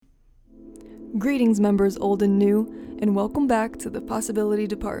Greetings, members old and new, and welcome back to the Possibility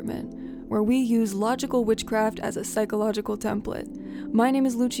Department, where we use logical witchcraft as a psychological template. My name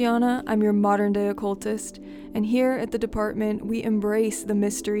is Luciana, I'm your modern-day occultist, and here at the department, we embrace the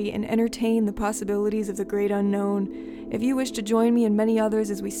mystery and entertain the possibilities of the great unknown. If you wish to join me and many others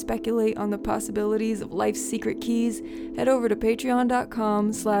as we speculate on the possibilities of life's secret keys, head over to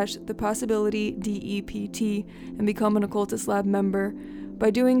patreon.com/thepossibilitydept and become an Occultist Lab member. By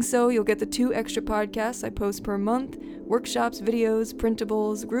doing so, you'll get the 2 extra podcasts I post per month, workshops, videos,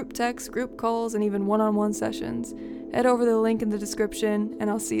 printables, group texts, group calls, and even one-on-one sessions. Head over to the link in the description, and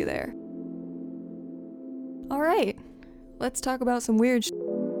I'll see you there. Alright, let's talk about some weird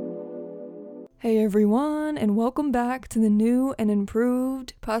Hey everyone, and welcome back to the new and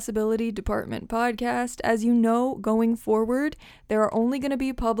improved Possibility Department podcast. As you know, going forward, there are only going to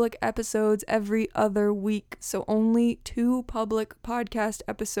be public episodes every other week, so only 2 public podcast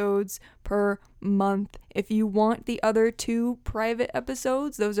episodes per month. If you want the other 2 private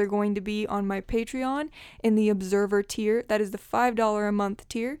episodes, those are going to be on my Patreon in the Observer tier. That is the $5 a month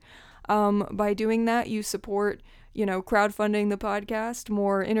tier. By doing that, you support crowdfunding the podcast,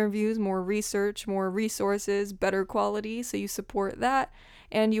 more interviews, more research, more resources, better quality, so you support that,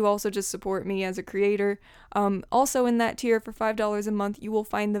 and you also just support me as a creator. Also in that tier for $5 a month, you will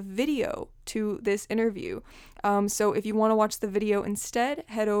find the video to this interview. So if you want to watch the video instead,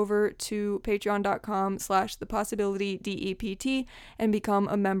 head over to patreon.com/thepossibilitydept and become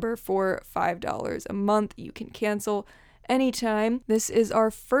a member for $5 a month. You can cancel anytime. This is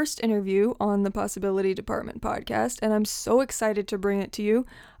our first interview on the Possibility Department podcast, and I'm so excited to bring it to you.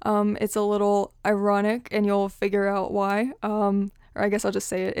 It's a little ironic, and you'll figure out why. Or I guess I'll just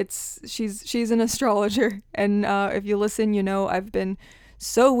say it. She's an astrologer, and if you listen, you know I've been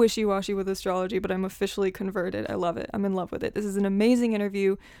so wishy-washy with astrology, but I'm officially converted. I love it. I'm in love with it. This is an amazing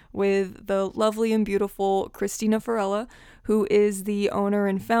interview with the lovely and beautiful Cristina Farella, who is the owner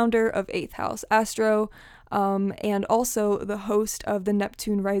and founder of 8th House Astro, and also the host of the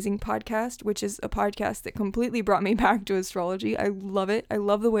Neptune Rising podcast, which is a podcast that completely brought me back to astrology. I love it. I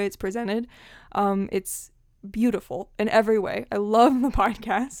love the way it's presented. It's beautiful in every way. I love the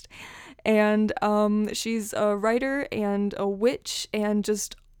podcast. And she's a writer and a witch, and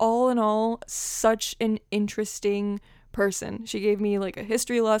just all in all, such an interesting person. She gave me like a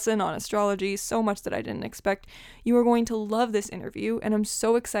history lesson on astrology, so much that I didn't expect. You are going to love this interview, and I'm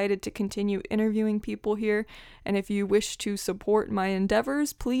so excited to continue interviewing people here. And if you wish to support my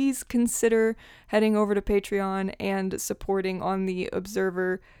endeavors, please consider heading over to Patreon and supporting on the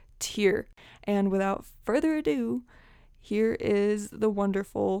Observer tier. And without further ado, here is the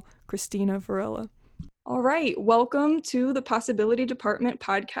wonderful Cristina Farella. All right, welcome to the Possibility Department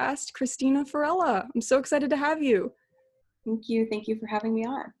podcast, Cristina Farella. I'm so excited to have you. Thank you for having me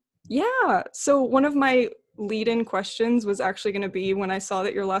on. Yeah, so one of my lead-in questions was actually going to be, when I saw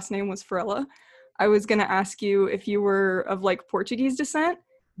that your last name was Farella, I was going to ask you if you were of like Portuguese descent,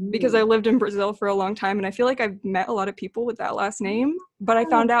 because I lived in Brazil for a long time, and I feel like I've met a lot of people with that last name, but I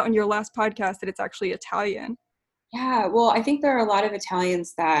found out in your last podcast that it's actually Italian. Yeah, well, I think there are a lot of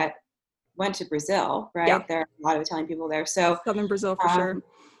Italians that went to Brazil, right? Yeah. There are a lot of Italian people there. So Southern Brazil for sure.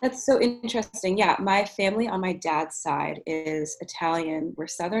 That's so interesting. Yeah, my family on my dad's side is Italian. We're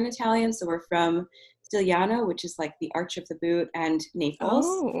Southern Italian, so we're from Stigliano, which is like the Arch of the Boot, and Naples.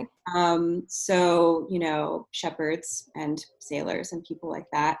 Oh. So, shepherds and sailors and people like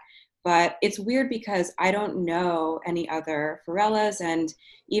that. But it's weird because I don't know any other Farellas, and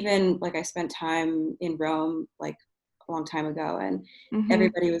even like I spent time in Rome like a long time ago, and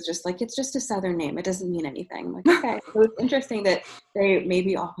everybody was just like, it's just a Southern name, it doesn't mean anything. I'm like, okay. So it's interesting that they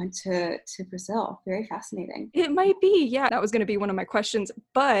maybe all went to Brazil. Very fascinating. It might be, yeah. That was going to be one of my questions,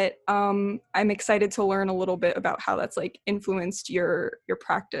 but I'm excited to learn a little bit about how that's like influenced your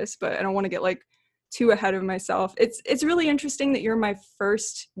practice, but I don't want to get like too ahead of myself. It's really interesting that you're my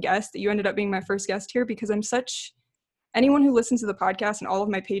first guest, that you ended up being my first guest here, because anyone who listens to the podcast and all of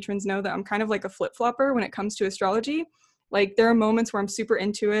my patrons know that I'm kind of like a flip-flopper when it comes to astrology. Like, there are moments where I'm super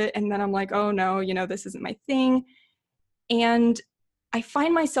into it, and then I'm like, oh no, this isn't my thing. And I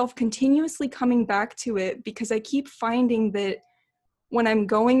find myself continuously coming back to it because I keep finding that when I'm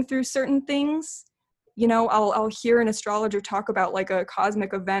going through certain things, I'll hear an astrologer talk about like a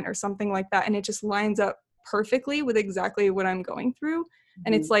cosmic event or something like that, and it just lines up perfectly with exactly what I'm going through.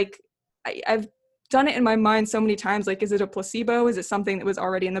 And it's like, I've done it in my mind so many times, like, is it a placebo? Is it something that was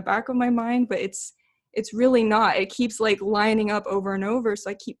already in the back of my mind? But it's really not. It keeps like lining up over and over, so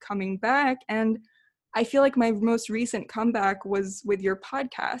I keep coming back. And I feel like my most recent comeback was with your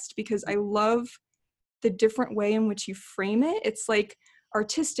podcast, because I love the different way in which you frame it. It's like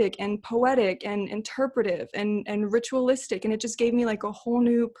artistic and poetic and interpretive and ritualistic, and it just gave me like a whole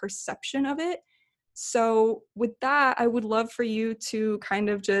new perception of it. So with that, I would love for you to kind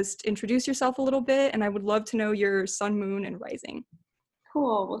of just introduce yourself a little bit, and I would love to know your sun, moon, and rising.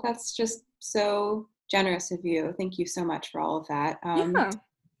 Cool. Well, that's just so generous of you. Thank you so much for all of that. Yeah.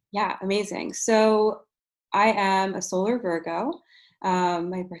 Yeah, amazing. So I am a solar Virgo.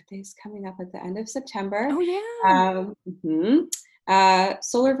 My birthday is coming up at the end of September. Oh yeah. Mhm.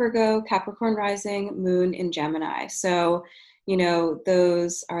 Solar Virgo, Capricorn rising, moon in Gemini. So,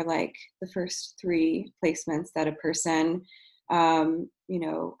 those are like the first three placements that a person,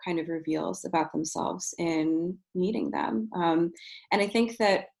 kind of reveals about themselves in meeting them. And I think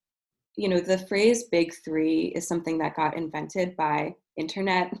that the phrase big three is something that got invented by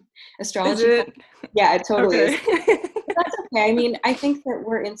internet Is astrology. it? Yeah, it totally is. Okay. But that's okay. I mean, I think that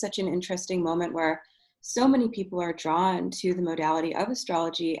we're in such an interesting moment where so many people are drawn to the modality of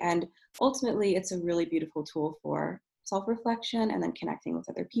astrology, and ultimately it's a really beautiful tool for self-reflection and then connecting with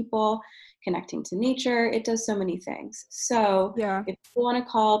other people, connecting to nature. It does so many things. So Yeah. if you want to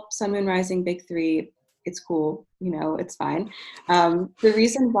call sun, moon, rising big three, it's cool, it's fine. The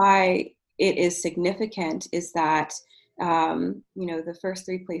reason why it is significant is that the first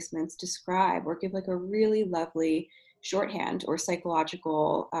three placements describe or give like a really lovely shorthand or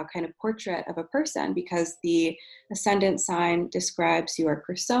psychological kind of portrait of a person, because the ascendant sign describes your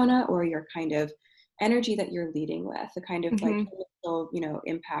persona or your kind of energy that you're leading with, the kind of like Hmm. initial,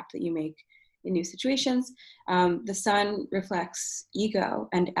 impact that you make in new situations. The sun reflects ego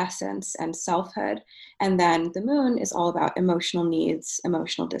and essence and selfhood. And then the moon is all about emotional needs,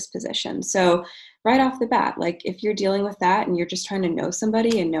 emotional disposition. So right off the bat, like if you're dealing with that and you're just trying to know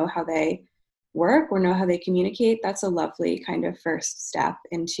somebody and know how they work or know how they communicate, that's a lovely kind of first step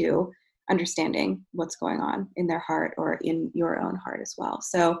into understanding what's going on in their heart or in your own heart as well.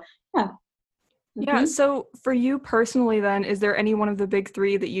 So yeah. Yeah, Mm-hmm. so for you personally then, is there any one of the big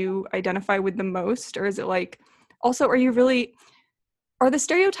three that you identify with the most? Or is it like, also, are the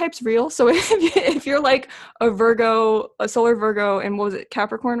stereotypes real? So if you're like a Virgo, a solar Virgo, and what was it,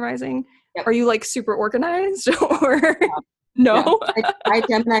 Capricorn rising, are Yep. you like super organized or No, no? my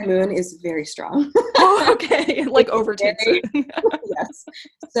Gemini moon is very strong. Oh, okay, like It's overtakes very, it. yes.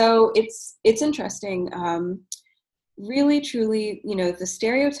 So it's interesting. Really, truly, the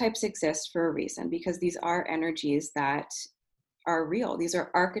stereotypes exist for a reason, because these are energies that are real. These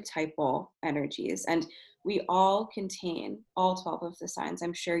are archetypal energies, and we all contain all 12 of the signs.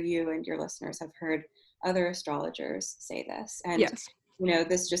 I'm sure you and your listeners have heard other astrologers say this. And, Yes.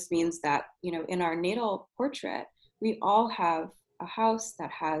 this just means that, in our natal portrait, we all have a house that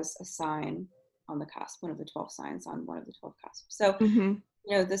has a sign on the cusp, one of the 12 signs on one of the 12 cusps. So, Mm-hmm.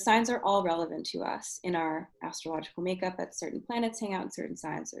 the signs are all relevant to us in our astrological makeup. At certain planets hang out in certain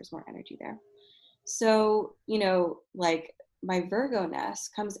signs, there's more energy there. So, like my Virgo-ness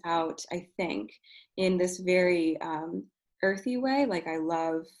comes out, I think, in this very earthy way. Like I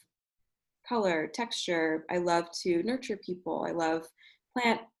love color, texture. I love to nurture people. I love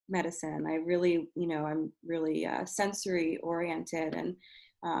plant medicine. I really, I'm really sensory oriented, and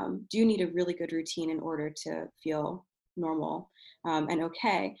do need a really good routine in order to feel normal and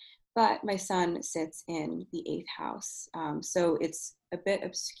okay. But my sun sits in the eighth house. So it's a bit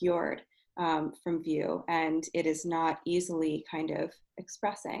obscured from view, and it is not easily kind of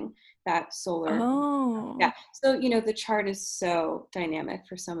expressing that solar. Yeah. Oh, So, the chart is so dynamic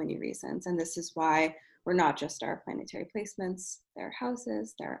for so many reasons. And this is why we're not just our planetary placements, there are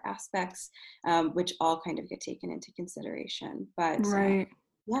houses, there are aspects, which all kind of get taken into consideration. But right.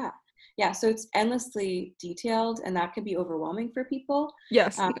 yeah, yeah. So it's endlessly detailed, and that can be overwhelming for people.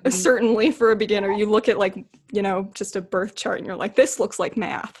 Yes, Um, certainly for a beginner, you look at like, just a birth chart and you're like, this looks like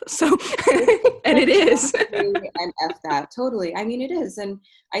math. So, It's and like it is. and F that. Totally. I mean, it is. And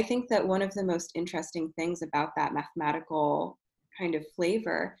I think that one of the most interesting things about that mathematical kind of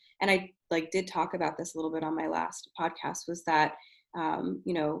flavor, and I like did talk about this a little bit on my last podcast, was that,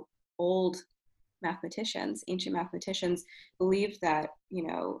 old mathematicians, ancient mathematicians believed that,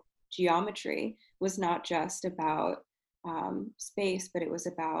 geometry was not just about space, but it was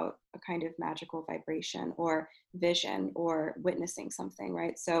about a kind of magical vibration or vision or witnessing something,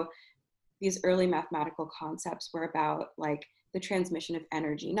 right? So these early mathematical concepts were about like the transmission of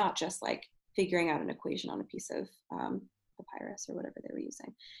energy, not just like figuring out an equation on a piece of papyrus or whatever they were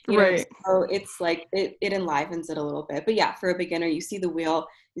using. Right. So it's like it enlivens it a little bit. But yeah, for a beginner, you see the wheel,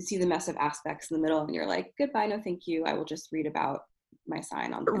 you see the mess of aspects in the middle, and you're like, goodbye, no thank you. I will just read about my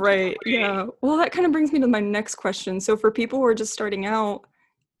sign on the printed. Right. Yeah. Well, that kind of brings me to my next question. So for people who are just starting out,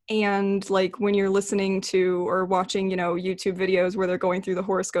 And like when you're listening to or watching, YouTube videos where they're going through the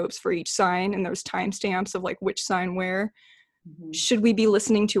horoscopes for each sign and there's timestamps of like which sign where, Mhm. should we be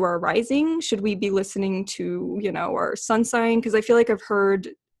listening to our rising? Should we be listening to, our sun sign? Because I feel like I've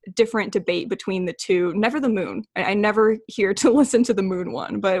heard different debate between the two. Never the moon. I never hear to listen to the moon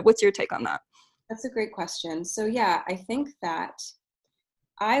one, but what's your take on that? That's a great question. So yeah, I think that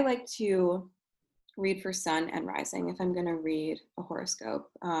I like to read for sun and rising if I'm going to read a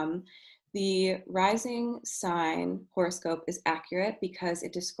horoscope. The rising sign horoscope is accurate because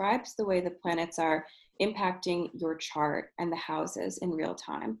it describes the way the planets are impacting your chart and the houses in real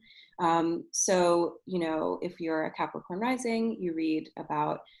time. So, if you're a Capricorn rising, you read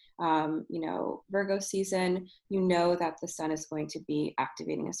about, Virgo season, you know that the sun is going to be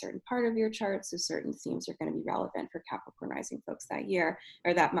activating a certain part of your chart. So certain themes are going to be relevant for Capricorn rising folks that year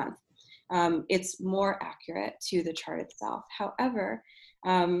or that month. It's more accurate to the chart itself. However,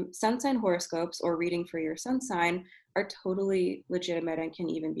 sun sign horoscopes or reading for your sun sign are totally legitimate and can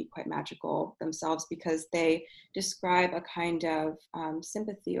even be quite magical themselves because they describe a kind of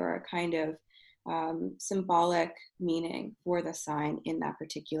sympathy or a kind of symbolic meaning for the sign in that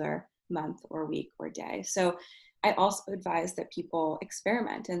particular month or week or day. So I also advise that people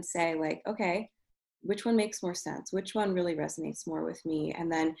experiment and say, like, okay, which one makes more sense? Which one really resonates more with me?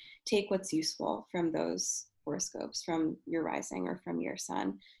 And then take what's useful from those horoscopes, from your rising or from your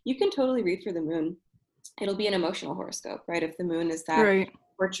sun. You can totally read for the moon. It'll be an emotional horoscope, right? If the moon is that Right.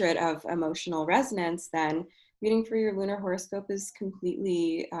 portrait of emotional resonance, then reading for your lunar horoscope is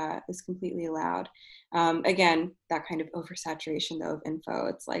completely allowed. Again, that kind of oversaturation though of info,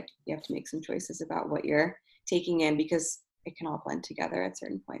 it's like you have to make some choices about what you're taking in because it can all blend together at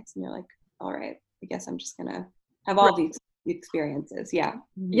certain points, and you're like, all right, I guess I'm just gonna have all these experiences. Yeah.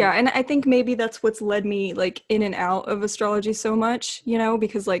 Mm-hmm. Yeah, and I think maybe that's what's led me like in and out of astrology so much,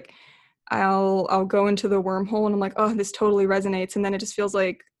 because like I'll go into the wormhole and I'm like, oh, this totally resonates, and then it just feels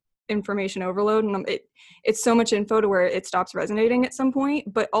like information overload, and it's so much info to where it stops resonating at some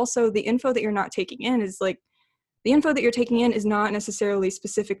point. But also the info that you're not taking in is like the info that you're taking in is not necessarily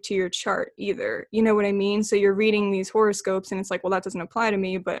specific to your chart either. You know what I mean? So you're reading these horoscopes and it's like, well, that doesn't apply to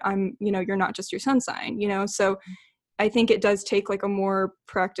me, but you're not just your sun sign. So I think it does take like a more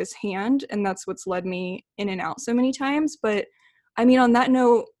practiced hand, and that's what's led me in and out so many times. But I mean, on that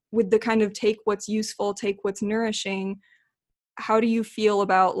note, with the kind of take what's useful, take what's nourishing, how do you feel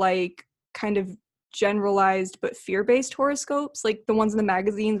about like kind of generalized but fear-based horoscopes, like the ones in the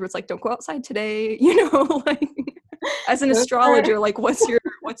magazines where it's like, don't go outside today, like as an Those are, astrologer, like what's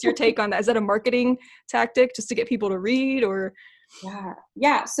your take on that? Is that a marketing tactic just to get people to read, or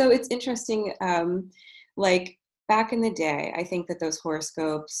yeah. So it's interesting. Like back in the day, I think that those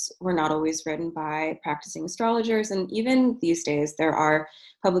horoscopes were not always written by practicing astrologers. And even these days, there are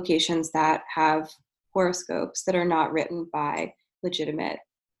publications that have horoscopes that are not written by legitimate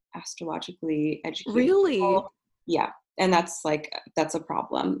astrologically educated really? people. Yeah. And that's a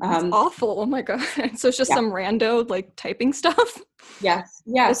problem. That's awful. Oh my God. So it's just Yeah. some rando like typing stuff? Yes.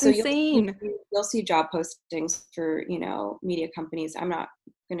 Yeah. That's So insane. you'll see job postings for, media companies. I'm not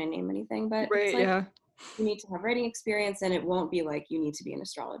going to name anything, but it's Right, like yeah. you need to have writing experience and it won't be like you need to be an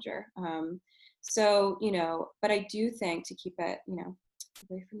astrologer. So, but I do think to keep it,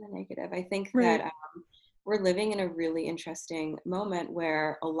 away from the negative, I think that Right. we're living in a really interesting moment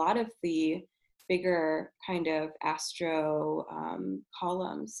where a lot of the bigger kind of astro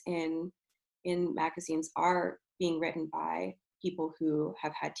columns in magazines are being written by people who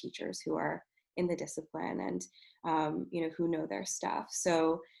have had teachers who are in the discipline and who know their stuff.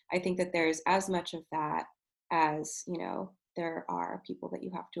 So I think that there's as much of that as there are people that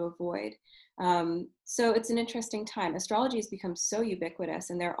you have to avoid. So it's an interesting time. Astrology has become so ubiquitous,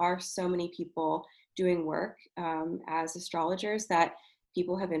 and there are so many people doing work as astrologers that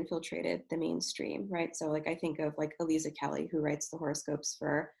people have infiltrated the mainstream, right? So like I think of like Eliza Kelly, who writes the horoscopes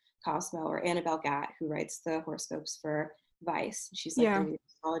for Cosmo, or Annabelle Gatt, who writes the horoscopes for Vice. She's like the Yeah. lead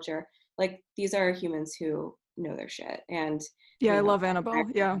astrologer. Like these are humans who know their shit, and Yeah, I you know, love Annabelle.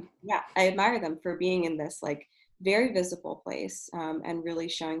 Yeah. yeah, I admire them for being in this like very visible place and really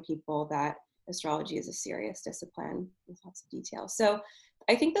showing people that astrology is a serious discipline with lots of detail. So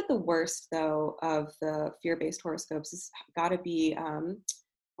I think that the worst though of the fear-based horoscopes has got to be oh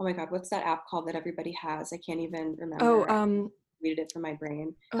my god, what's that app called that everybody has? I can't even Oh, remember. I deleted it from my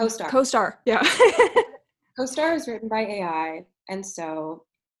brain. Co-star. Co-Star. Yeah. Co-star is written by AI, and so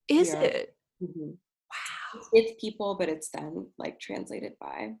we Is are. it? Mhm. It's people, but it's then like translated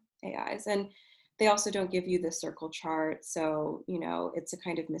by AIs. And they also don't give you the circle chart. So, it's a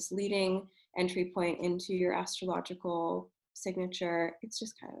kind of misleading entry point into your astrological signature. It's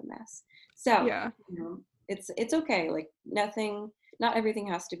just kind of a mess. So, Yeah. it's okay. Like not everything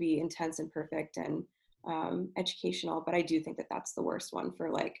has to be intense and perfect and educational, but I do think that that's the worst one for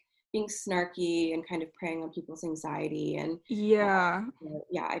like being snarky and kind of preying on people's anxiety. And Yeah.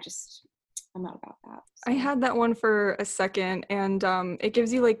 yeah, I'm not about that. I So had that one for a second, and it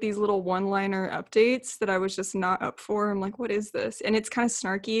gives you like these little one-liner updates that I was just not up for. I'm like, what is this? And it's kind of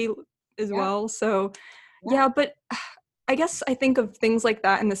snarky as yeah, well. So yeah, yeah, but I guess I think of things like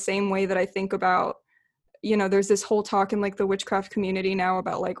that in the same way that I think about, there's this whole talk in like the witchcraft community now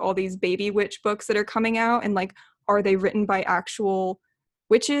about like all these baby witch books that are coming out, and like, are they written by actual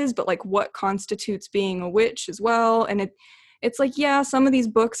witches? But like, what constitutes being a witch as well? And it's like, yeah, some of these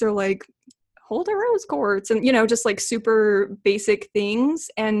books are like hold a rose quartz and just like super basic things,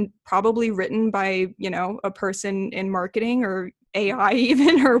 and probably written by a person in marketing or AI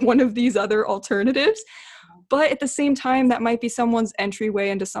even, or one of these other alternatives. But at the same time, that might be someone's entryway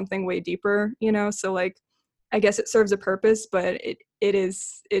into something way deeper, so like I guess it serves a purpose, but it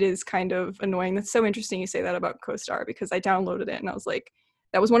is kind of annoying. That's so interesting you say that about CoStar, because I downloaded it and I was like,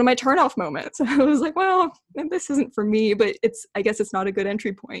 that was one of my turnoff moments. I was like, well, this isn't for me, but I guess it's not a good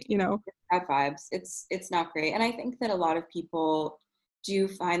entry point. bad vibes. It's not great. And I think that a lot of people do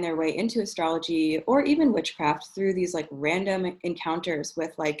find their way into astrology or even witchcraft through these like random encounters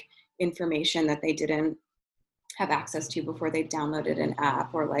with like information that they didn't have access to before they downloaded an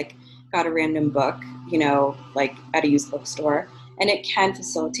app or like got a random book, like at a used bookstore. And it can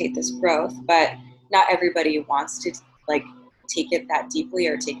facilitate this growth, but not everybody wants to like take it that deeply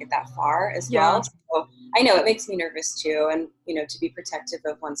or take it that far as Yeah. well. So I know it makes me nervous too. And, to be protective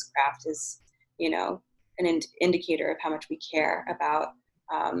of one's craft is, an indicator of how much we care about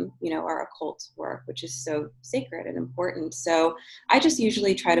our occult work, which is so sacred and important. So I just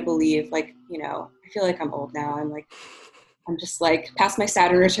usually try to believe, like, I feel like I'm old now. I'm just like past my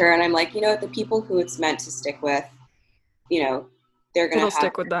Saturn return. I'm like, the people who it's meant to stick with, you know, they're gonna It'll have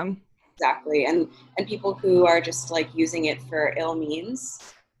stick with them. exactly, and people who are just like using it for ill means,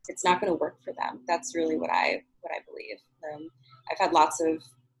 it's not going to work for them. That's really what I believe. I've had lots of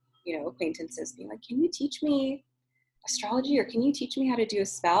acquaintances being like, "Can you teach me astrology, or can you teach me how to do a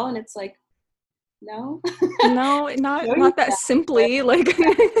spell?" And it's like, no, No, no, you not that can't. simply. Like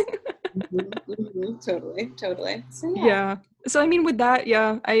Totally, totally. So yeah, yeah. So I mean with that,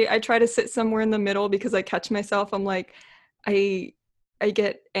 yeah, I try to sit somewhere in the middle, because I catch myself. I'm like, I I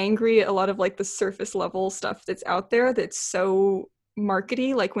get angry at a lot of like the surface level stuff that's out there that's so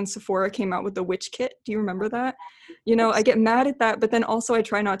markety, like when Sephora came out with the witch kit. Do you remember that? I get mad at that, but then also I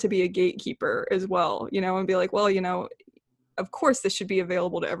try not to be a gatekeeper as well, and be like, well, of course this should be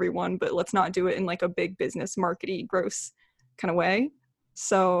available to everyone, but let's not do it in like a big business markety gross kind of way.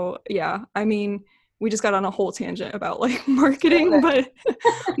 So yeah, I mean, we just got on a whole tangent about like marketing, but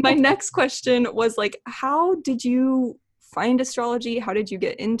my next question was like, how did you find astrology? How did you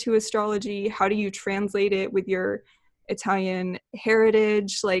get into astrology? How do you translate it with your Italian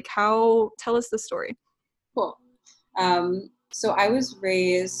heritage? Like, tell us the story. cool. So I was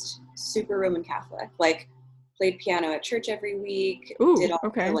raised super Roman Catholic, like played piano at church every week, did Ooh, all the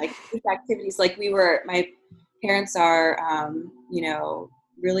okay. like youth activities. Like my parents are,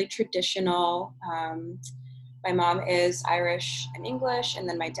 really traditional. My mom is Irish and English, and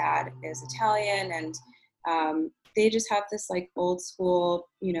then my dad is Italian, and they just have this like old school,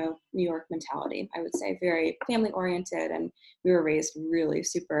 New York mentality. I would say very family oriented, and we were raised really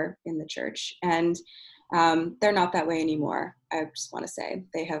super in the church. And they're not that way anymore. I just want to say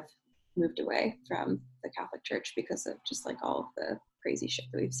they have moved away from the Catholic Church because of just like all of the crazy shit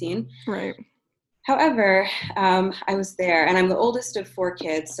that we've seen. Right. However, I was there, and I'm the oldest of four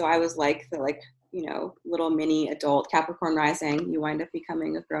kids, so I was like the little mini adult Capricorn rising. You wind up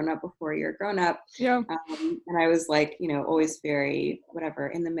becoming a grown up before you're a grown up, Yeah. and I was like always very whatever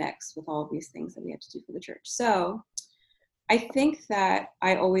in the mix with all of these things that we had to do for the church. So I think that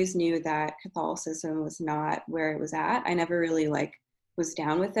I always knew that Catholicism was not where it was at. I never really like was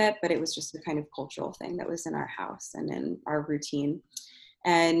down with it, but it was just a kind of cultural thing that was in our house and in our routine.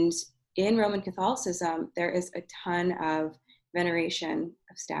 And in Roman Catholicism, there is a ton of veneration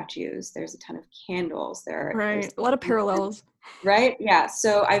of statues. There's a ton of candles. There's Right. A lot of parallels. right, yeah.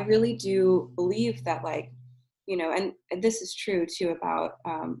 So I really do believe that, like, and this is true too about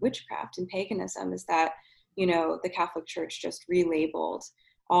witchcraft and paganism, is that the Catholic Church just relabeled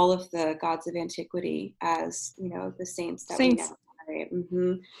all of the gods of antiquity as the saints that we Saints. now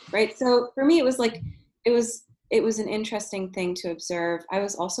venerate. Right. So for me, it was like it was an interesting thing to observe. I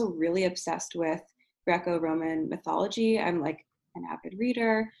was also really obsessed with Greco-Roman mythology. I'm like an avid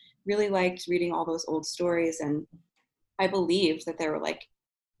reader, really liked reading all those old stories. And I believed that there were like,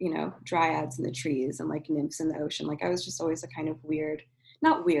 dryads in the trees and like nymphs in the ocean. Like I was just always a kind of weird,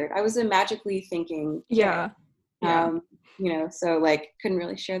 not weird. I was a magically thinking kid. Yeah. Yeah. So like couldn't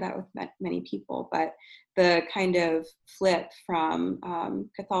really share that with many people, but the kind of flip from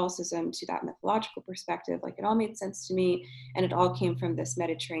Catholicism to that mythological perspective, like it all made sense to me, and it all came from this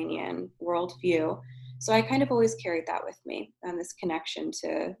Mediterranean worldview. So I kind of always carried that with me, and this connection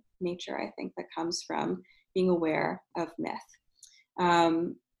to nature, I think, that comes from being aware of myth.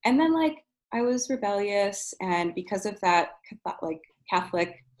 And then like I was rebellious, and because of that like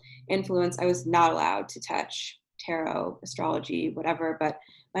Catholic influence, I was not allowed to touch tarot, astrology, whatever, but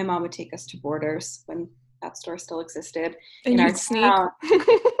my mom would take us to Borders when that store still existed And in our you'd sneak. town.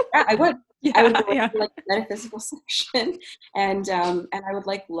 Yeah, I would. Yeah, I would go yeah. to like the metaphysical section, and I would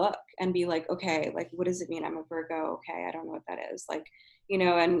like look and be like, okay, like what does it mean? I'm a Virgo. Okay, I don't know what that is. Like,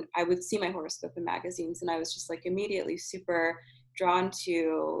 and I would see my horoscope in magazines, and I was just like immediately super drawn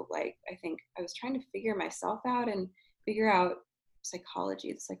to, like, I think I was trying to figure myself out and figure out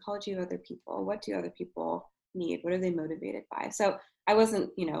psychology, the psychology of other people. What do other people need? What are they motivated by? So I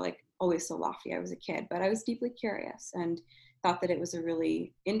wasn't, like always so lofty. I was a kid, but I was deeply curious and thought that it was a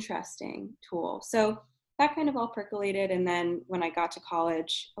really interesting tool. So that kind of all percolated. And then when I got to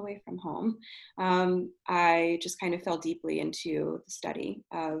college away from home, I just kind of fell deeply into the study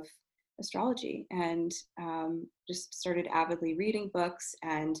of astrology, and just started avidly reading books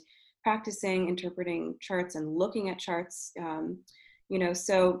and practicing interpreting charts and looking at charts.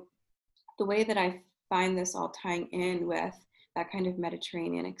 So the way that I find this all tying in with that kind of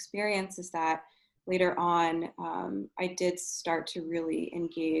Mediterranean experience is that later on, I did start to really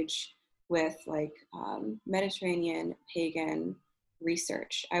engage with like Mediterranean pagan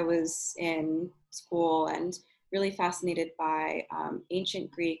research. I was in school and really fascinated by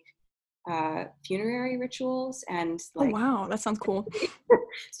ancient Greek funerary rituals, and Oh, like wow. That sounds cool.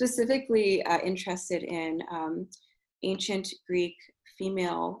 specifically interested in ancient Greek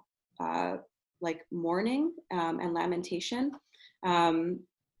female like mourning and lamentation.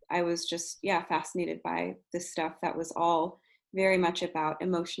 I was just, fascinated by this stuff that was all very much about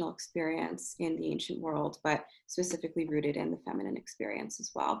emotional experience in the ancient world, but specifically rooted in the feminine experience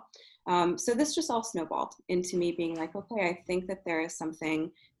as well. So this just all snowballed into me being like, okay, I think that there is something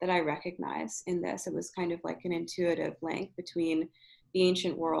that I recognize in this. It was kind of like an intuitive link between the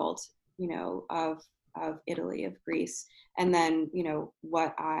ancient world, of Italy, of Greece, and then,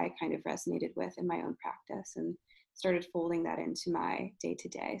 what I kind of resonated with in my own practice, and started folding that into my day to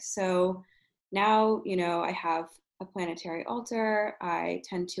day. So now, I have a planetary altar. I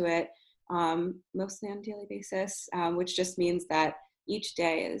tend to it mostly on a daily basis, which just means that each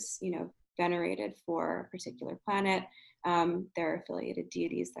day is, venerated for a particular planet. There are affiliated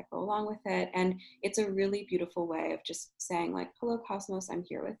deities that go along with it. And it's a really beautiful way of just saying like, hello, cosmos, I'm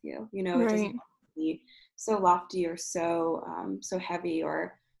here with you. It doesn't Right. have to be so lofty or so heavy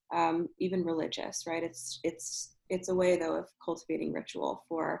or even religious, right? It's a way though of cultivating ritual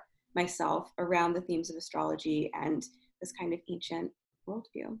for myself around the themes of astrology and this kind of ancient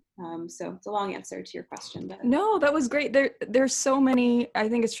worldview. So it's a long answer to your question, but No, that was great. There's so many, I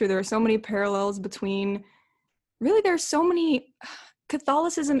think it's true. There are so many parallels between, really, there's so many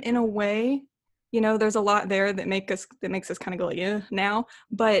Catholicism in a way, there's a lot there that makes us kind of go, yeah, now,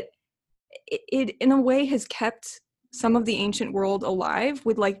 but it in a way has kept some of the ancient world alive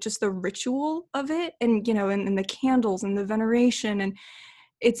with like just the ritual of it, and and the candles and the veneration. And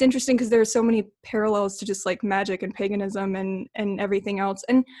it's interesting because there are so many parallels to just like magic and paganism and everything else.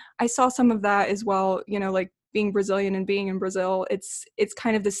 And I saw some of that as well, like being Brazilian and being in Brazil, it's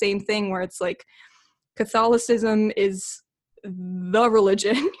kind of the same thing where it's like Catholicism is the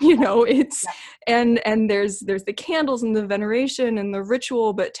religion, it's yeah, and there's the candles and the veneration and the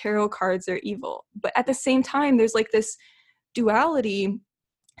ritual, but tarot cards are evil. But at the same time, there's like this duality,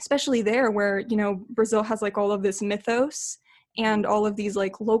 especially there where, Brazil has like all of this mythos and all of these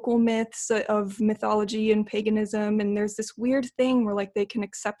like local myths of mythology and paganism. And there's this weird thing where like they can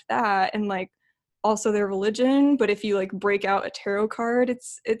accept that and like also their religion, but if you like break out a tarot card,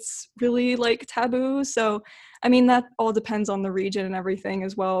 it's really like taboo. So I mean, that all depends on the region and everything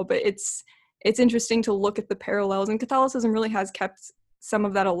as well, but it's interesting to look at the parallels, and Catholicism really has kept some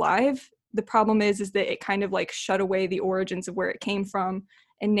of that alive. The problem is that it kind of like shut away the origins of where it came from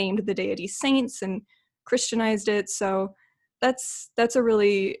and named the deity saints and Christianized it. So that's a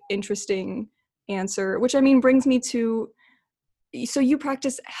really interesting answer, which I mean brings me to, so you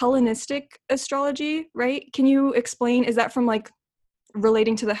practice Hellenistic astrology, right? Can you explain, is that from like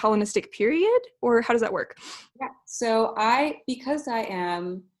relating to the Hellenistic period, or how does that work? yeah. So because I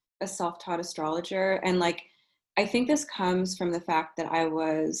am a self-taught astrologer, and like I think this comes from the fact that I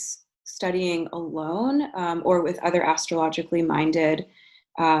was studying alone, or with other astrologically minded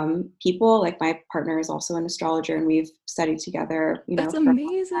people. Like my partner is also an astrologer, and we've studied together, That's for a long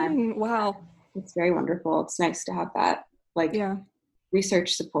time. amazing. Wow. It's very wonderful. It's nice to have that, like, Yeah.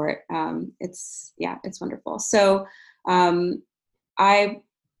 research support. It's wonderful. So um, I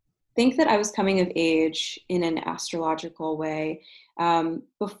think that I was coming of age in an astrological way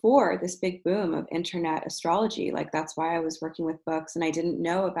before this big boom of internet astrology. Like that's why I was working with books, and I didn't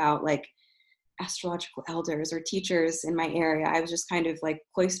know about like astrological elders or teachers in my area. I was just kind of like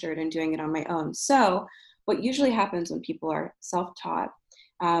cloistered and doing it on my own. So what usually happens when people are self-taught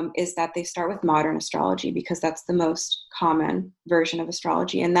is that they start with modern astrology because that's the most common version of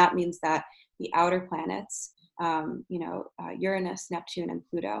astrology, and that means that the outer planets, Uranus, Neptune, and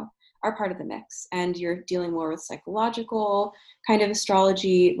Pluto, are part of the mix, and you're dealing more with psychological kind of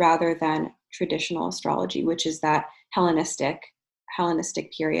astrology rather than traditional astrology, which is that Hellenistic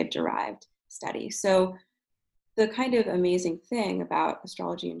period derived study. So the kind of amazing thing about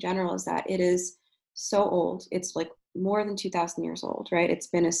astrology in general is that it is so old. It's like more than 2,000 years old, right? It's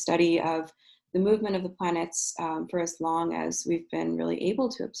been a study of the movement of the planets for as long as we've been really able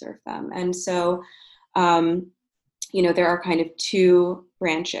to observe them. And so there are kind of two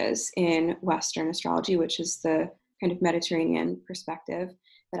branches in Western astrology, which is the kind of Mediterranean perspective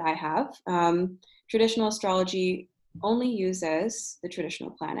that I have. Traditional astrology only uses the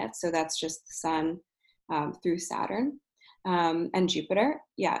traditional planets, so that's just the sun through Saturn and Jupiter.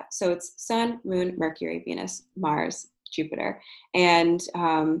 Yeah, so it's Sun, Moon, Mercury, Venus, Mars, Jupiter, and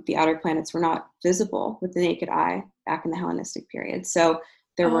the outer planets were not visible with the naked eye back in the Hellenistic period. So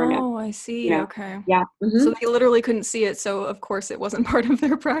there were no, Oh, I see. Okay. yeah. So they literally couldn't see it, so of course it wasn't part of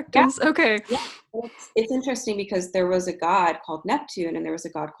their Yeah, practice. Okay. yeah. It's interesting because there was a god called Neptune, and there was a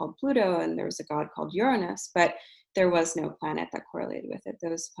god called Pluto, and there was a god called Uranus, but there was no planet that correlated with it.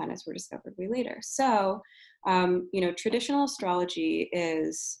 Those planets were discovered way later. So, traditional astrology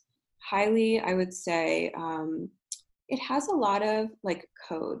is highly, I would say, it has a lot of like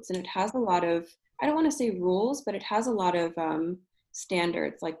codes, and it has a lot of, I don't want to say rules, but it has a lot of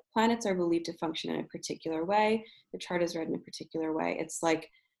standards. Like planets are believed to function in a particular way. The chart is read in a particular way. It's like,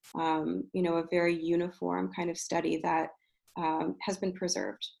 a very uniform kind of study that has been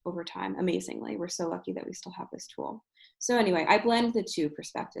preserved over time amazingly. We're so lucky that we still have this tool. So anyway, I blend the two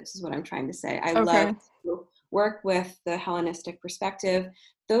perspectives is what I'm trying to say. I love Okay. to work with the Hellenistic perspective.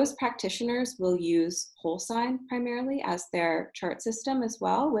 Those practitioners will use whole sign primarily as their chart system as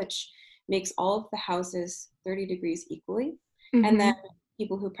well, which makes all of the houses 30 degrees equally. And then Mm-hmm.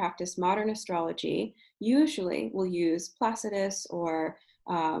 people who practice modern astrology usually will use Placidus or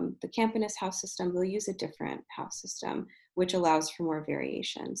the Campanus house system. They'll use a different house system, which allows for more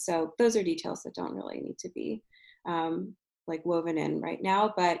variation. So those are details that don't really need to be like woven in right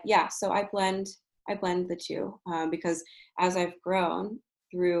now. But yeah, so I blend the two because as I've grown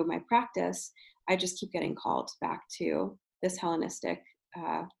through my practice, I just keep getting called back to this Hellenistic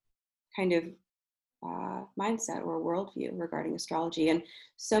kind of mindset or worldview regarding astrology. And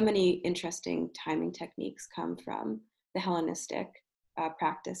so many interesting timing techniques come from the Hellenistic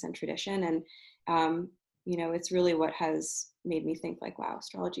practice and tradition. And, it's really what has made me think like, wow,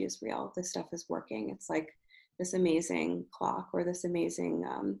 astrology is real. This stuff is working. It's like this amazing clock or this amazing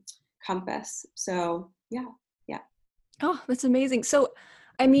compass. So yeah, yeah. Oh, that's amazing. So,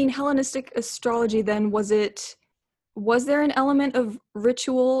 I mean, Hellenistic astrology then, was there an element of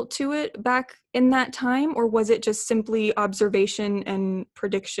ritual to it back in that time, or was it just simply observation and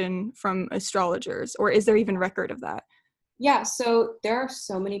prediction from astrologers, or is there even record of that? Yeah, so there are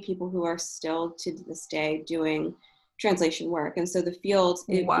so many people who are still to this day doing translation work, and so the field,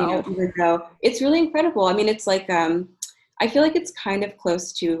 Wow. even though it's really incredible. I mean, it's like I feel like it's kind of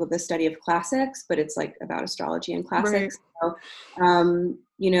close to the study of classics, but it's like about astrology and Right. classics. So,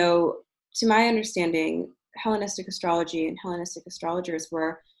 to my understanding, Hellenistic astrology and Hellenistic astrologers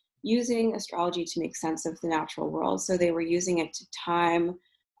were using astrology to make sense of the natural world. So they were using it to time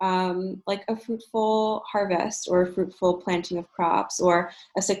like a fruitful harvest or a fruitful planting of crops or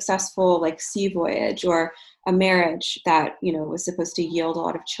a successful like sea voyage or a marriage that was supposed to yield a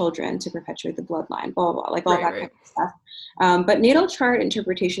lot of children to perpetuate the bloodline, blah blah, blah, like all Right, that kind right. of stuff. But natal chart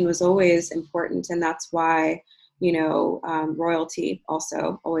interpretation was always important, and that's why royalty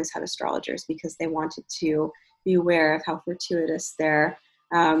also always had astrologers, because they wanted to be aware of how fortuitous their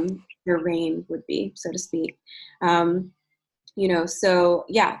reign would be, so to speak. um, so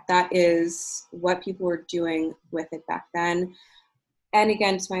yeah, that is what people were doing with it back then. And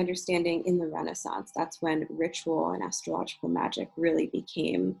again, to my understanding, in the Renaissance, that's when ritual and astrological magic really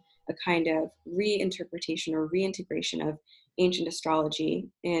became a kind of reinterpretation or reintegration of ancient astrology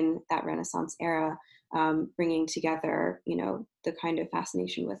in that Renaissance era, bringing together, the kind of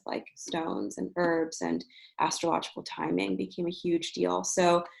fascination with like stones and herbs and astrological timing became a huge deal.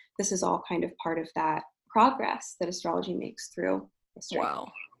 So this is all kind of part of that progress that astrology makes through history.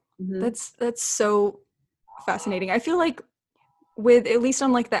 Wow. Mm-hmm. That's so fascinating. I feel like with, at least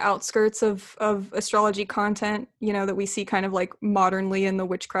on like the outskirts of astrology content, that we see kind of like modernly in the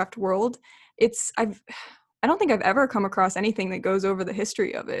witchcraft world, I don't think I've ever come across anything that goes over the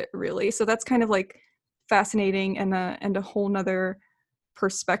history of it, really. So that's kind of like fascinating and a whole nother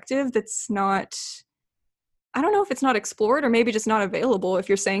perspective that's not, I don't know if it's not explored or maybe just not available. If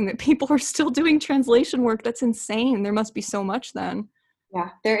you're saying that people are still doing translation work, that's insane. There must be so much then. Yeah,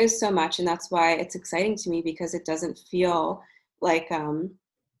 there is so much, and that's why it's exciting to me, because it doesn't feel like a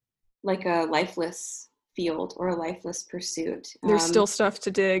lifeless field or a lifeless pursuit. There's still stuff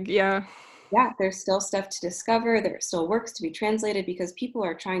to dig. Yeah. Yeah, there's still stuff to discover. There still works to be translated, because people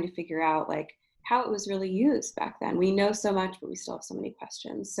are trying to figure out like how it was really used back then. We know so much, but we still have so many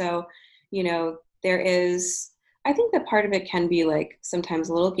questions. So, there is, I think that part of it can be like sometimes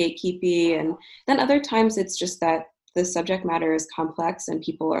a little gatekeepy, and then other times it's just that the subject matter is complex and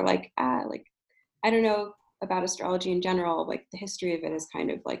people are like, I don't know about astrology in general, like the history of it is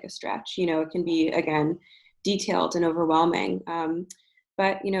kind of like a stretch. It can be, again, detailed and overwhelming.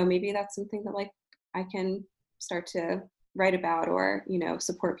 But, maybe that's something that like I can start to write about or,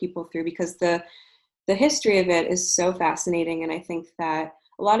 support people through, because the history of it is so fascinating. And I think that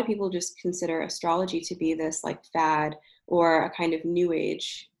a lot of people just consider astrology to be this like fad or a kind of new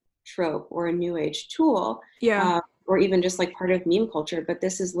age trope or a new age tool. Yeah. Or even just like part of meme culture. But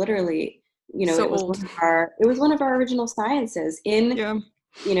this is literally, so it was old. it was one of our original sciences. In Yeah.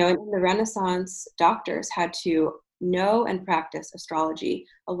 in the Renaissance, doctors had to know and practice astrology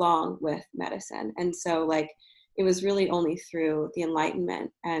along with medicine. And so like it was really only through the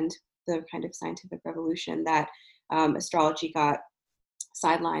Enlightenment and the kind of scientific revolution that astrology got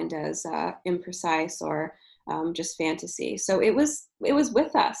sidelined as imprecise or just fantasy. So it was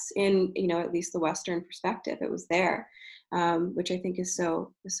with us in, at least the Western perspective. It was there, which I think is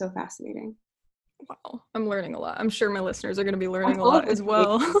so fascinating. Wow, I'm learning a lot. I'm sure my listeners are going to be learning a lot as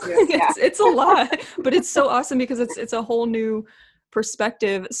well. Yeah. It's a lot, but it's so awesome because it's a whole new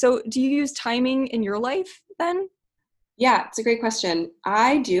perspective. So, do you use timing in your life then? Yeah, it's a great question.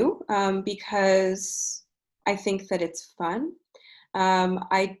 I do, because I think that it's fun.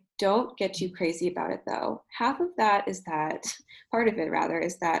 I don't get too crazy about it though. Half of that is that, part of it rather,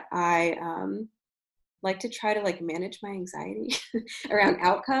 is that I like to try to like manage my anxiety around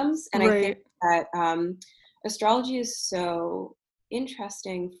outcomes. And I think that astrology is so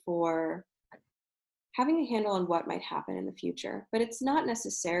interesting for having a handle on what might happen in the future, but it's not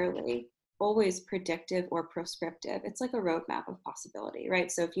necessarily always predictive or prescriptive. It's like a roadmap of possibility,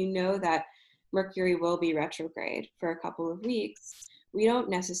 right? So if you know that Mercury will be retrograde for a couple of weeks, we don't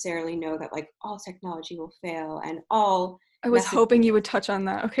necessarily know that like all technology will fail and all. I was hoping you would touch on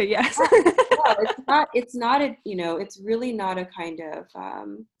that. Okay, yes. No, it's not a, it's really not a kind of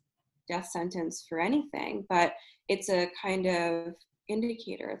death sentence for anything, but it's a kind of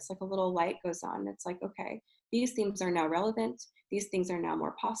indicator. It's like a little light goes on. It's like, okay, these themes are now relevant. These things are now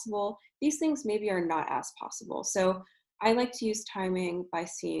more possible. These things maybe are not as possible. So I like to use timing by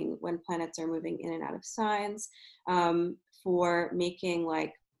seeing when planets are moving in and out of signs, for making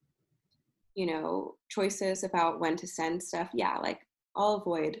like, choices about when to send stuff. Yeah, like I'll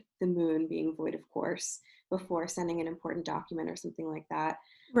avoid the moon being void of course before sending an important document or something like that.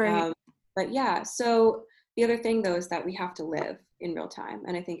 Right. But yeah, so the other thing though is that we have to live in real time.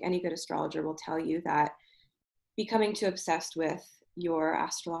 And I think any good astrologer will tell you that becoming too obsessed with your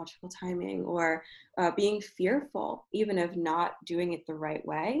astrological timing or being fearful even of not doing it the right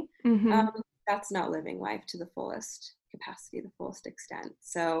way, that's not living life to the fullest capacity, the fullest extent.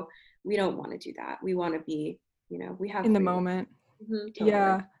 So we don't want to do that. We want to be, we have in the moment. Totally.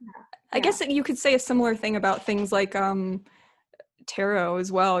 Yeah. I guess that you could say a similar thing about things like tarot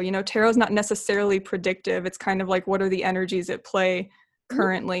as well. Tarot's not necessarily predictive. It's kind of like, what are the energies at play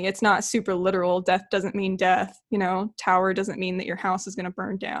currently? It's not super literal. Death doesn't mean death. Tower doesn't mean that your house is going to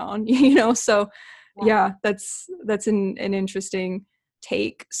burn down. So yeah, that's an interesting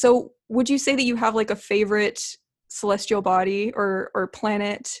take. So would you say that you have like a favorite celestial body or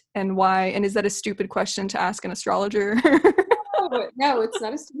planet, and why? And is that a stupid question to ask an astrologer? No, it's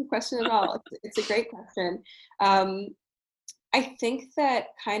not a stupid question at all. It's a great question. I think that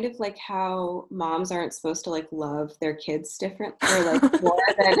kind of like how moms aren't supposed to like love their kids different or like more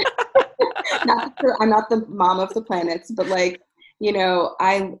than I'm not the mom of the planets, but like,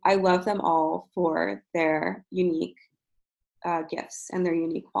 I love them all for their unique gifts and their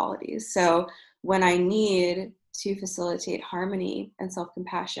unique qualities. So when I need to facilitate harmony and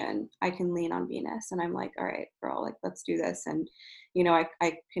self-compassion, I can lean on Venus, and I'm like, all right, girl, like, let's do this. And,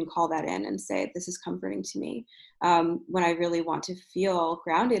 I can call that in and say, this is comforting to me. When I really want to feel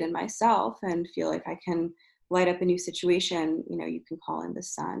grounded in myself and feel like I can light up a new situation, you can call in the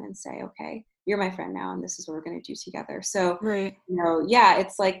sun and say, okay, you're my friend now, and this is what we're going to do together. So, Right. yeah,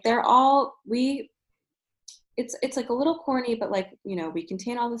 it's like it's like a little corny, but like, we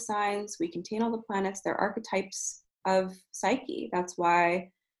contain all the signs, we contain all the planets. They're archetypes of psyche. That's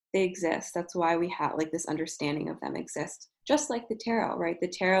why they exist. That's why we have like this understanding of them exist. Just like the tarot, right? The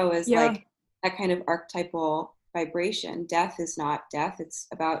tarot is Yeah. like that kind of archetypal vibration. Death is not death. It's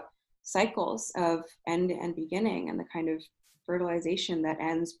about cycles of end and beginning, and the kind of fertilization that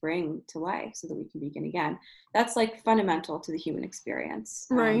ends bring to life so that we can begin again. That's like fundamental to the human experience.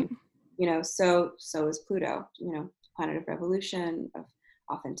 Right. So is Pluto, planet of revolution, of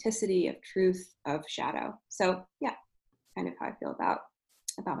authenticity, of truth, of shadow. So yeah, kind of how I feel about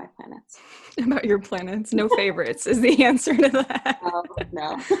my planets. About your planets. No favorites is the answer to that.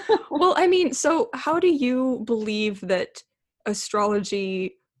 No. Well, I mean, so how do you believe that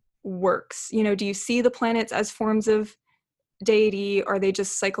astrology works? Do you see the planets as forms of deity? Are they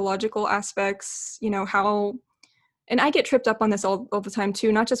just psychological aspects? How, and I get tripped up on this all the time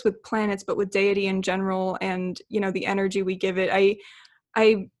too, not just with planets, but with deity in general, and, the energy we give it.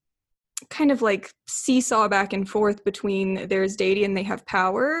 I kind of like seesaw back and forth between there's deity and they have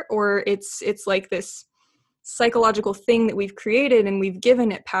power, or it's like this psychological thing that we've created and we've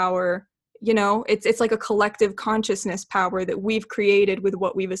given it power. It's like a collective consciousness power that we've created with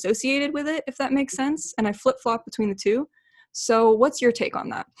what we've associated with it, if that makes sense. And I flip-flop between the two. So what's your take on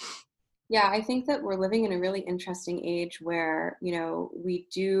that? Yeah, I think that we're living in a really interesting age where, we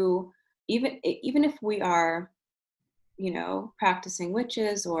do, even if we are, practicing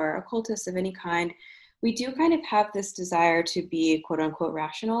witches or occultists of any kind, we do kind of have this desire to be quote unquote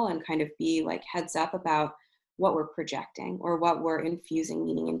rational and kind of be like heads up about what we're projecting or what we're infusing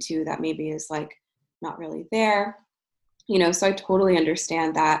meaning into that maybe is like not really there. So I totally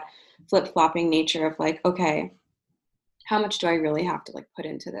understand that flip-flopping nature of like, okay, how much do I really have to like put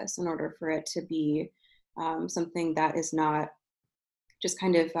into this in order for it to be something that is not just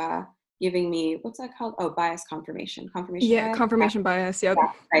kind of giving me, what's that called? Oh, confirmation Yeah, bias. confirmation bias. Yep.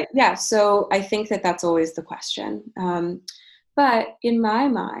 Yeah, right. Yeah. So I think that that's always the question. But in my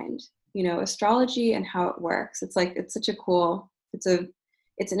mind, astrology and how it works, it's like, it's such a cool, it's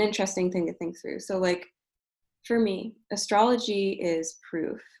an interesting thing to think through. So like, for me, astrology is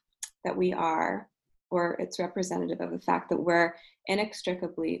proof that we are, or it's representative of the fact that we're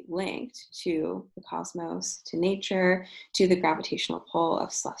inextricably linked to the cosmos, to nature, to the gravitational pull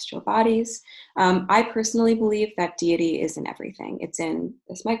of celestial bodies. I personally believe that deity is in everything. It's in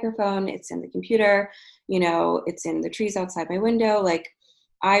this microphone, it's in the computer, it's in the trees outside my window. Like,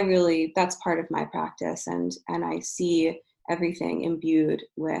 that's part of my practice, and I see everything imbued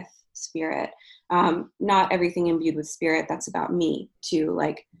with spirit. Not everything imbued with spirit that's about me too.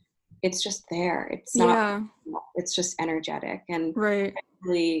 Like, it's just there. It's not, Yeah. it's just energetic. And Right.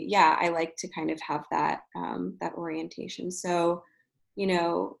 really, yeah, I like to kind of have that, that orientation. So,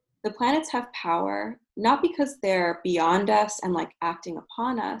 the planets have power, not because they're beyond us and like acting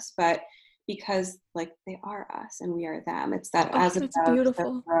upon us, but because like they are us and we are them. It's that Oh, as that's above, so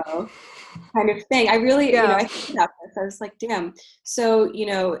beautiful. below kind of thing. I really, Yeah. I think about this. I was like, damn. So,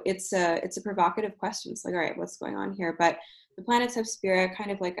 it's a provocative question. It's like, all right, what's going on here? But the planets have spirit,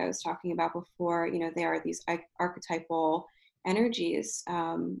 kind of like I was talking about before. They are these archetypal energies,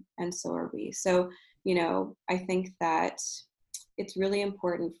 and so are we. So, I think that it's really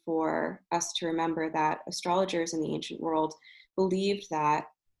important for us to remember that astrologers in the ancient world believed that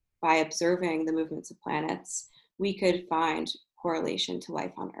by observing the movements of planets, we could find correlation to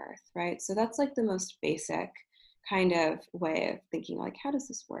life on Earth, right? So that's like the most basic kind of way of thinking, like, how does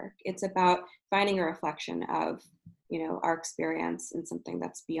this work? It's about finding a reflection of, our experience in something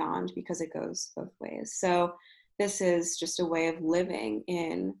that's beyond, because it goes both ways. So this is just a way of living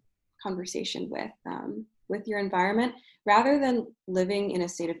in conversation with your environment, rather than living in a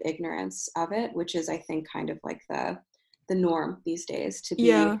state of ignorance of it, which is, I think, kind of like the norm these days, to be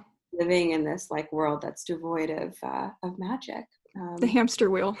Yeah. living in this like world that's devoid of magic. The hamster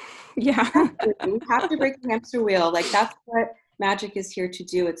wheel. Yeah. We have to break the hamster wheel. Like, that's what magic is here to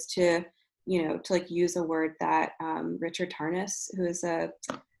do. It's to, to like use a word that Richard Tarnas, who is a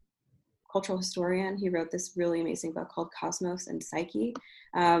cultural historian. He wrote this really amazing book called Cosmos and Psyche.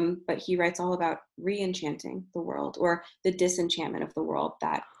 But he writes all about re-enchanting the world, or the disenchantment of the world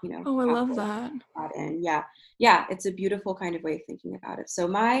that, Oh, I love that. brought in. Yeah, it's a beautiful kind of way of thinking about it. So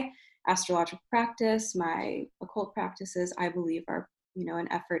my astrological practice, my occult practices, I believe are, an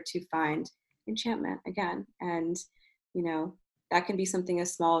effort to find enchantment again. And, that can be something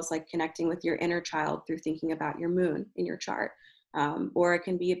as small as like connecting with your inner child through thinking about your moon in your chart. Or it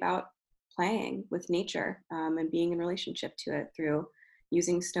can be about playing with nature, and being in relationship to it through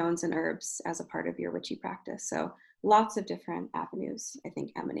using stones and herbs as a part of your witchy practice. So lots of different avenues, I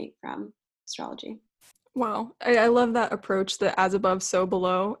think, emanate from astrology. Wow. I love that approach, the as above, so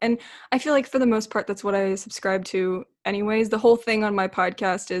below. And I feel like for the most part, that's what I subscribe to anyways. The whole thing on my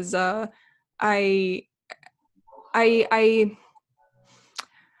podcast is I I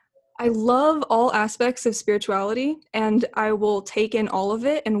I love all aspects of spirituality, and I will take in all of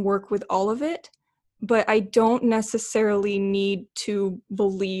it and work with all of it. But I don't necessarily need to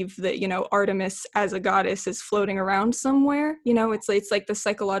believe that, Artemis as a goddess is floating around somewhere. It's like the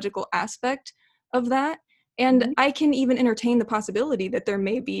psychological aspect of that. And Mm-hmm. I can even entertain the possibility that there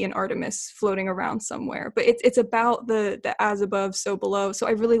may be an Artemis floating around somewhere. But it's about the as above, so below. So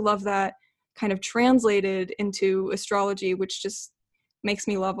I really love that kind of translated into astrology, which just makes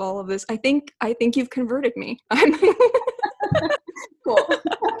me love all of this. I think you've converted me. Cool.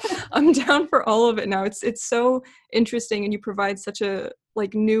 I'm down for all of it now. It's so interesting, and you provide such a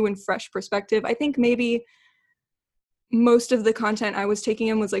like new and fresh perspective. I think maybe most of the content I was taking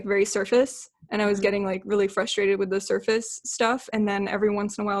in was like very surface, and I was Mm-hmm. getting like really frustrated with the surface stuff, and then every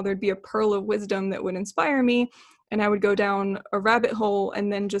once in a while there'd be a pearl of wisdom that would inspire me, and I would go down a rabbit hole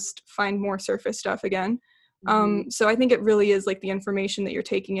and then just find more surface stuff again. Mm-hmm. So I think it really is like the information that you're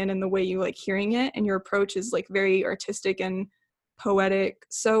taking in and the way you like hearing it, and your approach is like very artistic and poetic.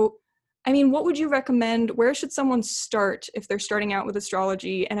 So I mean, what would you recommend? Where should someone start if they're starting out with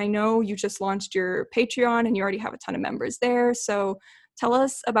astrology? And I know you just launched your Patreon and you already have a ton of members there. So tell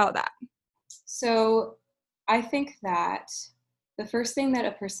us about that. So I think that the first thing that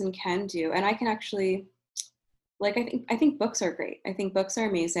a person can do, and I can actually, like, I think books are great. I think books are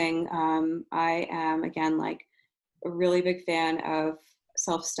amazing. I am, again, like a really big fan of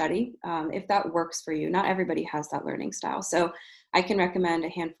self-study, if that works for you. Not everybody has that learning style. So I can recommend a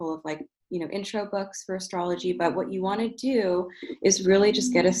handful of, like, intro books for astrology, but what you want to do is really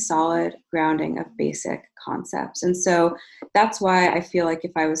just get a solid grounding of basic concepts. And so that's why I feel like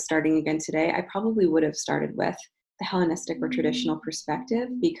if I was starting again today, I probably would have started with the Hellenistic or traditional perspective,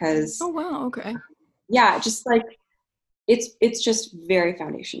 because Oh, wow. Okay. yeah, just like it's just very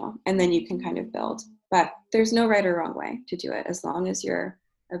foundational, and then you can kind of build. But there's no right or wrong way to do it as long as you're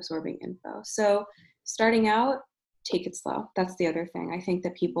absorbing info. So starting out, take it slow. That's the other thing. I think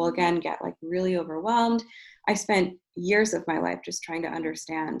that people, again, get like really overwhelmed. I spent years of my life just trying to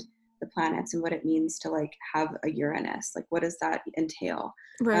understand the planets and what it means to like have a Uranus. Like, what does that entail?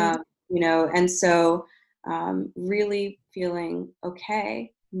 Right. And so really feeling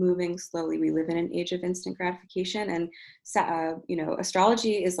okay, moving slowly. We live in an age of instant gratification, and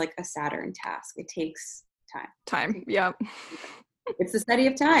astrology is like a Saturn task. It takes time. Time. Yeah. It's the study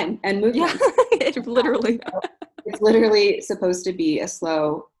of time and Yeah. movement. It literally. It's literally supposed to be a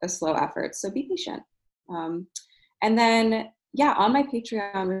slow effort. So be patient. And then, yeah, on my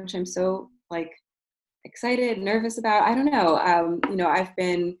Patreon, which I'm so like excited, nervous about, I don't know. I've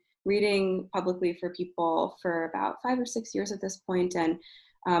been reading publicly for people for about 5 or 6 years at this point, and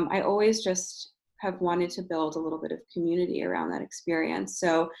I always just have wanted to build a little bit of community around that experience.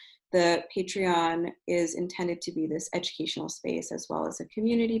 So the Patreon is intended to be this educational space as well as a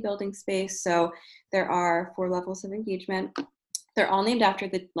community building space. So there are 4 levels of engagement. They're all named after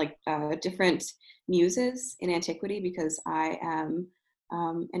the different muses in antiquity, because I am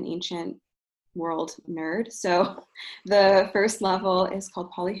an ancient world nerd. So the first level is called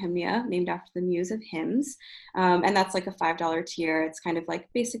Polyhymnia, named after the muse of hymns. And that's like a $5 tier. It's kind of like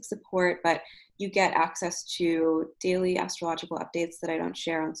basic support, but you get access to daily astrological updates that I don't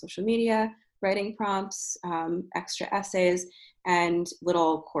share on social media, writing prompts, extra essays, and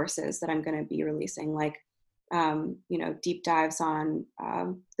little courses that I'm going to be releasing, like deep dives on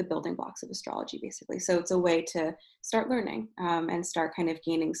the building blocks of astrology, basically. So it's a way to start learning, and start kind of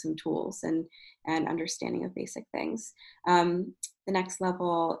gaining some tools and understanding of basic things. The next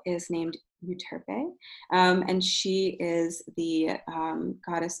level is named Euterpe, and she is the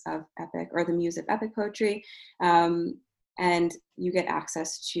goddess of epic, or the muse of epic poetry. And you get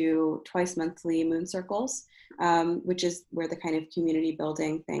access to twice monthly moon circles, which is where the kind of community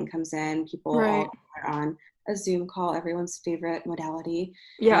building thing comes in. People Right. all are on a Zoom call, everyone's favorite modality.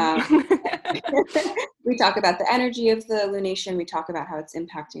 Yeah. Um, we talk about the energy of the lunation. We talk about how it's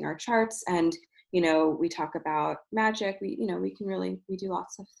impacting our charts, and we talk about magic. We do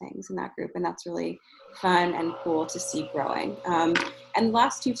lots of things in that group, and that's really fun and cool to see growing. And the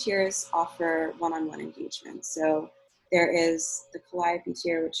last two tiers offer one-on-one engagement. So there is the Calliope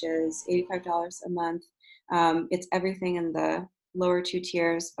tier, which is $85 a month. It's everything in the lower two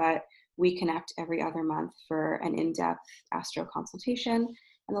tiers, but we connect every other month for an in-depth astro consultation.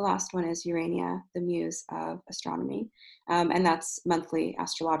 And the last one is Urania, the muse of astronomy. And that's monthly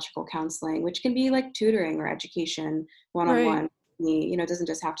astrological counseling, which can be like tutoring or education one-on-one. Right. It doesn't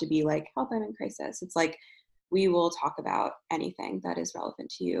just have to be like, help, I'm in crisis. It's like, we will talk about anything that is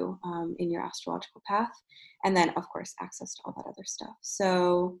relevant to you in your astrological path. And then, of course, access to all that other stuff.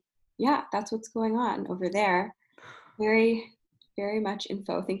 So yeah, that's what's going on over there. Very, very much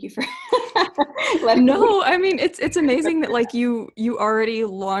info. Thank you for letting me. No, I mean it's amazing that like you already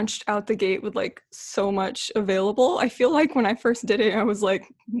launched out the gate with like so much available. I feel like when I first did it, I was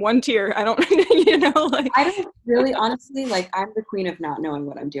like one tier. I don't, like I don't really, honestly, like I'm the queen of not knowing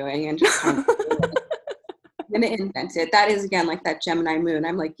what I'm doing and just kind of gonna invent it. That is again like that Gemini moon.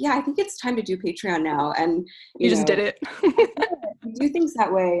 I'm like, yeah, I think it's time to do Patreon now, and you just did it. I do things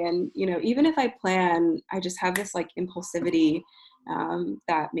that way, and even if I plan, I just have this like impulsivity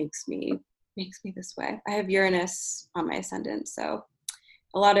that makes me this way. I have Uranus on my ascendant, so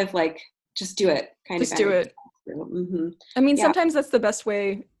a lot of like just do it kind Just of do energy. it. Mm-hmm. I mean, Yeah. sometimes that's the best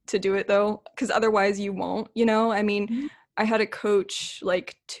way to do it though, because otherwise you won't, I mean, Mm-hmm. I had a coach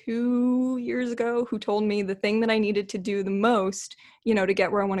like 2 years ago who told me the thing that I needed to do the most, to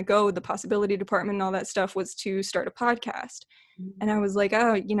get where I want to go, the possibility department and all that stuff, was to start a podcast. And I was like,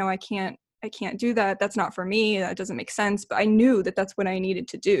 oh, I can't do that. That's not for me. That doesn't make sense. But I knew that that's what I needed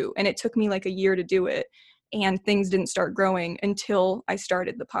to do. And it took me like a year to do it. And things didn't start growing until I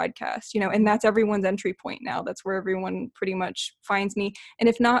started the podcast, and that's everyone's entry point now. That's where everyone pretty much finds me. And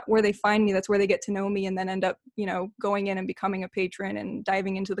if not where they find me, that's where they get to know me and then end up, going in and becoming a patron and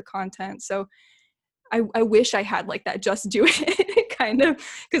diving into the content. So I wish I had like that just do it kind of,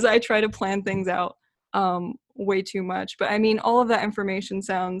 because I try to plan things out way too much. But I mean, all of that information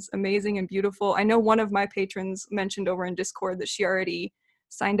sounds amazing and beautiful. I know one of my patrons mentioned over in Discord that she already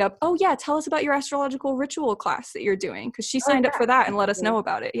signed up. Oh yeah, tell us about your astrological ritual class that you're doing, because she Oh signed up for that and let us yeah. know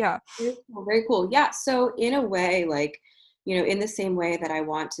about it. Yeah. Very cool. Very cool. Yeah. So in a way, like, in the same way that I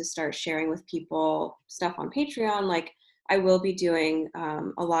want to start sharing with people stuff on Patreon, like I will be doing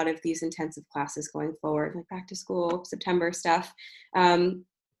a lot of these intensive classes going forward, like back to school, September stuff.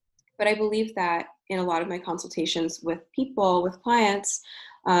 But I believe that in a lot of my consultations with people, with clients,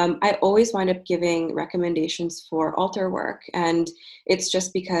 I always wind up giving recommendations for altar work. And it's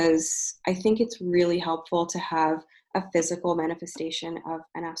just because I think it's really helpful to have a physical manifestation of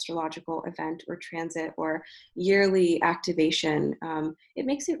an astrological event or transit or yearly activation. It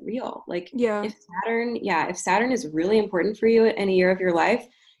makes it real. Like Yeah. if Saturn is really important for you in a year of your life,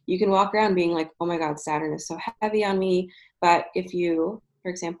 you can walk around being like, oh my God, Saturn is so heavy on me. But if you, for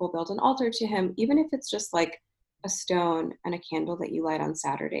example, build an altar to him, even if it's just like a stone and a candle that you light on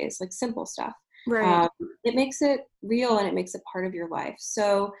Saturdays, like simple stuff, Right. it makes it real and it makes it part of your life.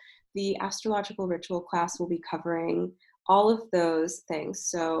 So the astrological ritual class will be covering all of those things.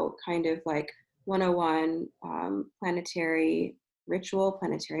 So kind of like 101 planetary ritual,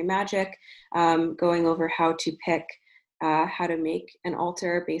 planetary magic, going over how to pick how to make an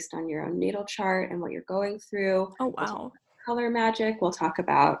altar based on your own natal chart and what you're going through. Oh We'll talk wow. about color magic. We'll talk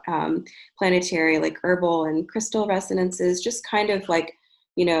about planetary, like herbal and crystal resonances, just kind of like,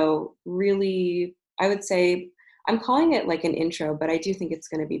 really, I would say, I'm calling it like an intro, but I do think it's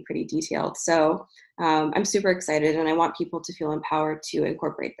going to be pretty detailed. So I'm super excited, and I want people to feel empowered to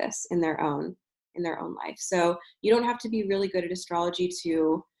incorporate this in their own life. So you don't have to be really good at astrology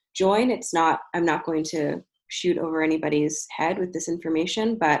to join. I'm not going to shoot over anybody's head with this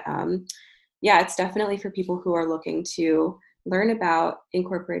information, but yeah, it's definitely for people who are looking to learn about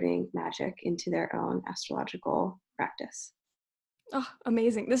incorporating magic into their own astrological practice. Oh,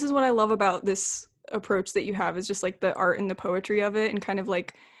 amazing. This is what I love about this approach that you have, is just like the art and the poetry of it, and kind of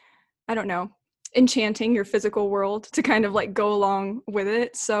like, I don't know, enchanting your physical world to kind of like go along with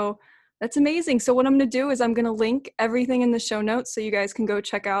it. So that's amazing. So what I'm going to do is I'm going to link everything in the show notes so you guys can go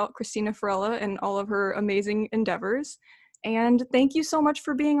check out Cristina Farella and all of her amazing endeavors. And thank you so much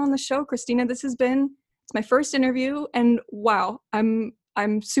for being on the show, Cristina. It's my first interview, and wow,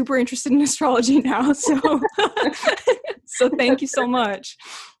 I'm super interested in astrology now. So so thank you so much.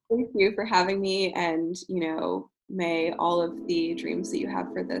 Thank you for having me, and may all of the dreams that you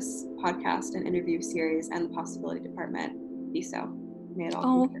have for this podcast and interview series and the Possibility Department be so. May it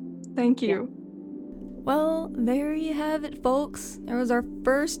all come true. Thank you. Yeah. Well, there you have it, folks. There was our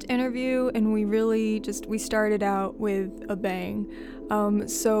first interview, and we started out with a bang.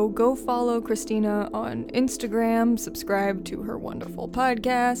 So go follow Cristina on Instagram, subscribe to her wonderful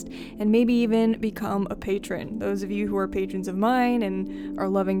podcast, and maybe even become a patron. Those of you who are patrons of mine and are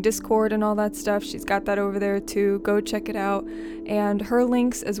loving Discord and all that stuff, she's got that over there too. Go check it out. And her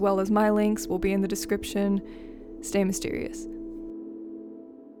links, as well as my links, will be in the description. Stay mysterious.